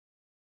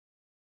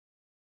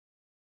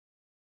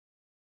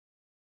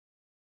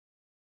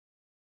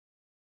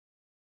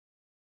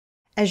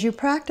As you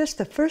practice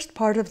the first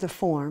part of the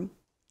form,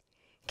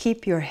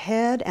 keep your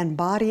head and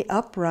body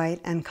upright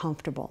and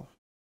comfortable.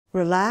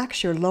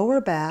 Relax your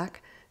lower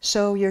back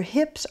so your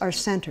hips are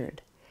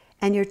centered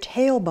and your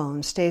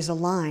tailbone stays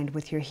aligned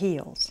with your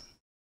heels.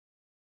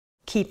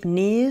 Keep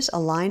knees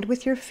aligned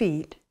with your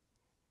feet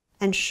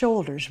and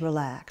shoulders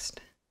relaxed.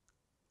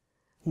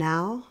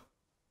 Now,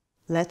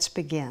 let's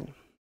begin.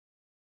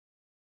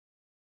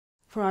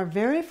 For our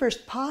very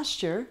first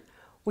posture,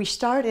 we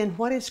start in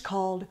what is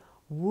called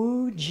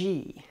Wu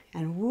Ji,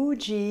 and Wu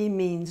Ji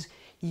means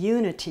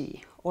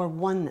unity or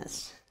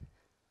oneness.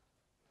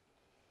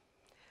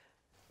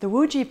 The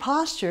Wu Ji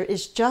posture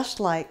is just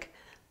like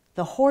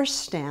the horse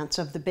stance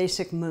of the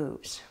basic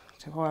moves.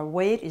 So our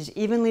weight is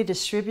evenly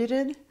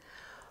distributed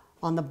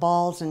on the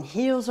balls and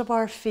heels of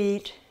our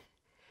feet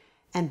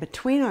and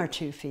between our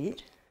 2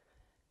 feet,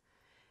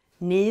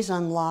 knees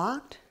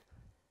unlocked,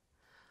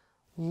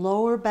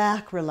 lower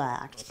back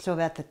relaxed so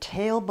that the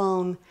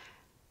tailbone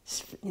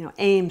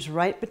aims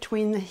right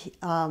between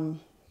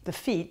the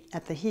feet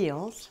at the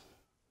heels.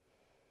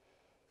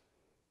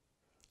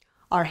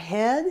 Our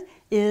head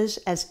is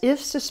as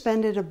if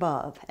suspended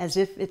above, as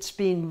if it's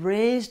being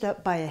raised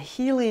up by a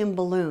helium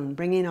balloon,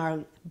 bringing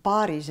our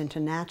bodies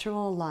into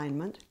natural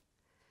alignment.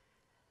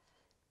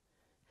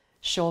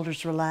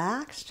 Shoulders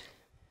relaxed.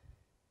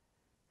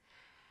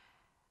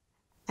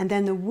 And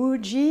then the Wu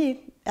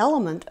Ji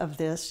element of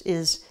this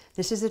is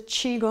a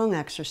Qigong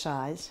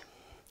exercise.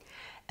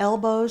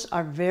 Elbows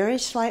are very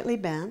slightly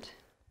bent.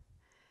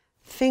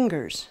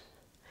 Fingers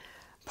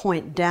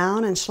point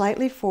down and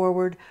slightly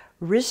forward.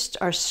 Wrists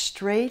are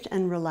straight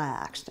and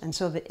relaxed, and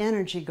so the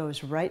energy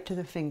goes right to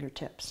the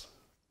fingertips.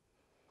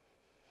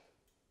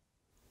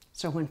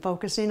 So when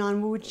focusing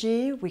on Wu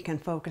Ji, we can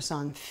focus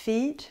on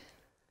feet,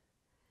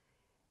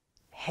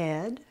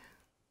 head,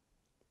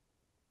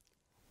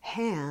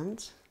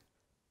 hands,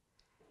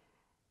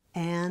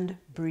 and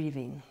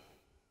breathing.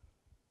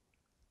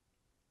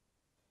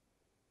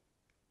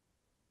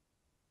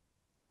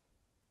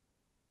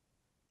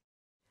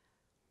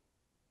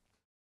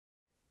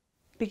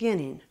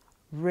 Beginning.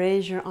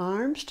 Raise your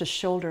arms to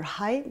shoulder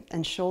height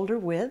and shoulder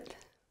width.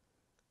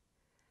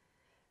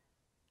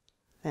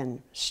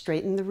 Then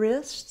straighten the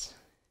wrists.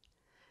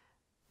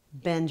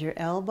 Bend your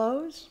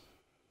elbows.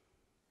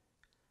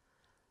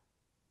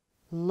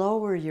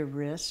 Lower your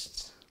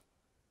wrists.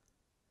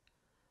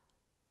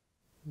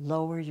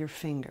 Lower your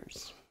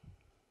fingers.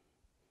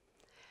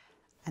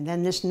 And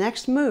then this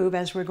next move,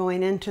 as we're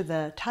going into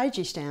the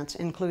Taiji stance,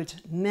 includes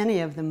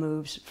many of the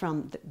moves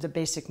from the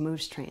basic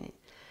moves training.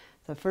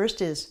 The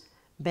first is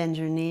bend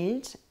your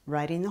knees,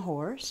 riding the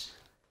horse.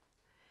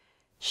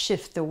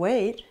 Shift the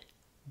weight,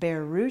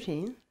 bear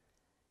rooting.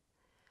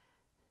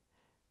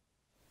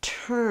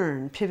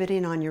 Turn,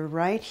 pivoting on your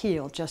right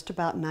heel, just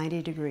about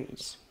 90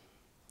 degrees.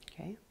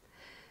 Okay?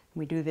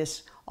 We do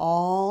this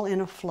all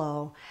in a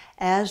flow.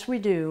 As we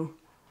do,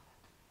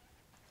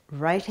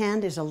 right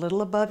hand is a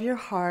little above your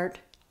heart,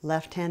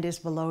 left hand is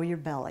below your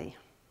belly.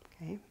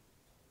 Okay?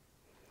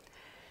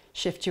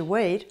 Shift your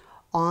weight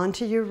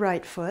onto your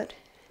right foot.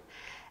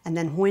 And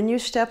then when you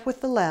step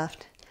with the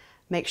left,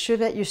 make sure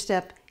that you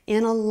step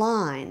in a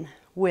line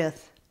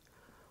with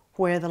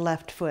where the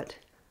left foot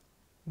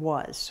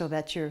was, so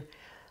that your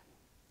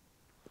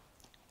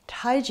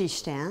Taiji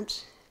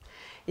stance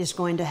is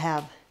going to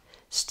have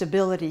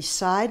stability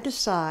side to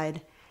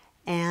side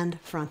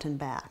and front and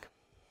back.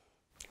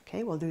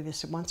 Okay, we'll do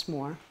this once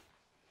more.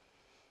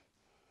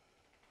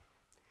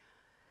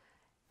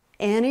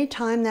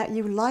 Anytime that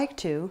you like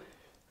to,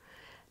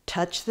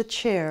 touch the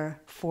chair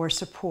for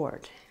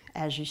support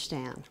as you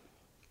stand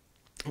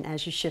and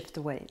as you shift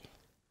the weight.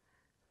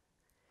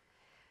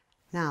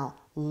 Now,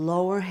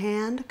 lower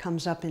hand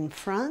comes up in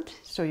front,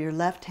 so your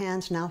left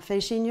hand's now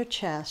facing your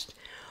chest,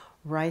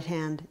 right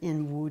hand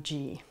in Wu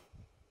Ji.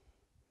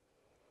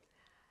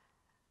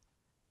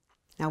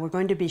 Now we're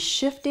going to be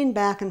shifting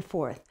back and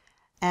forth.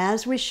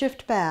 As we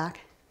shift back,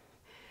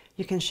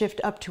 you can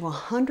shift up to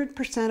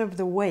 100% of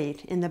the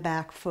weight in the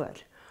back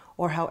foot,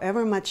 or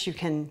however much you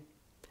can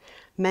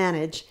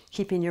manage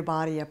keeping your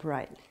body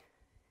upright.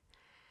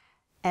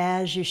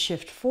 As you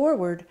shift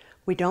forward,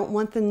 we don't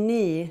want the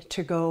knee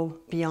to go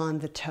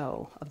beyond the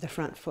toe of the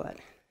front foot.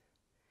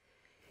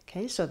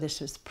 Okay, so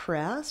this is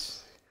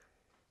press.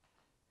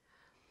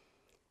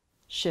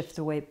 Shift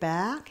the weight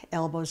back,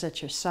 elbows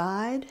at your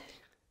side.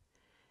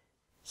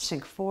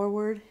 Sink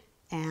forward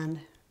and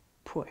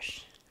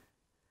push.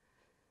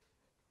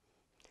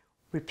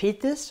 Repeat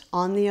this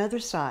on the other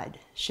side.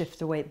 Shift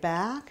the weight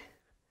back.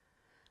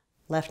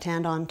 Left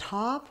hand on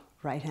top,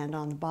 right hand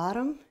on the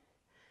bottom.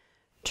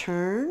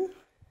 Turn.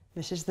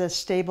 This is the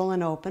stable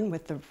and open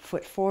with the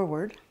foot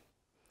forward.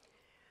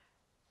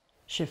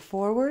 Shift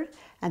forward,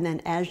 and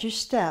then as you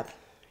step,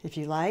 if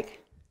you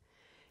like,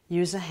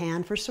 use a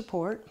hand for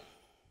support.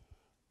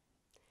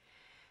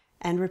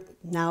 And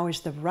now as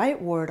the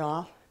right ward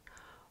off,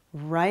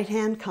 right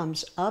hand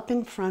comes up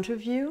in front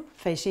of you,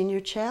 facing your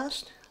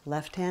chest,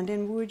 left hand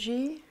in Wu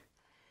Ji.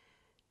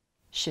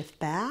 Shift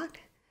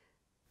back,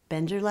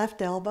 bend your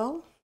left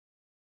elbow.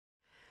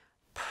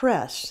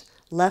 Press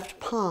left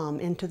palm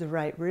into the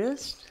right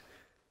wrist.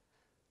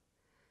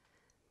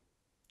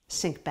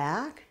 Sink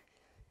back.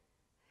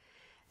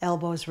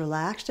 Elbows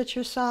relaxed at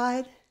your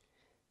side.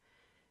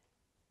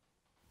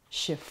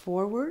 Shift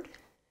forward.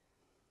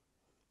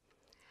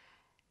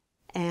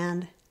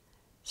 And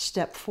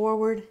step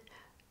forward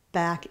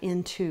back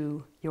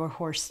into your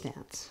horse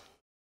stance.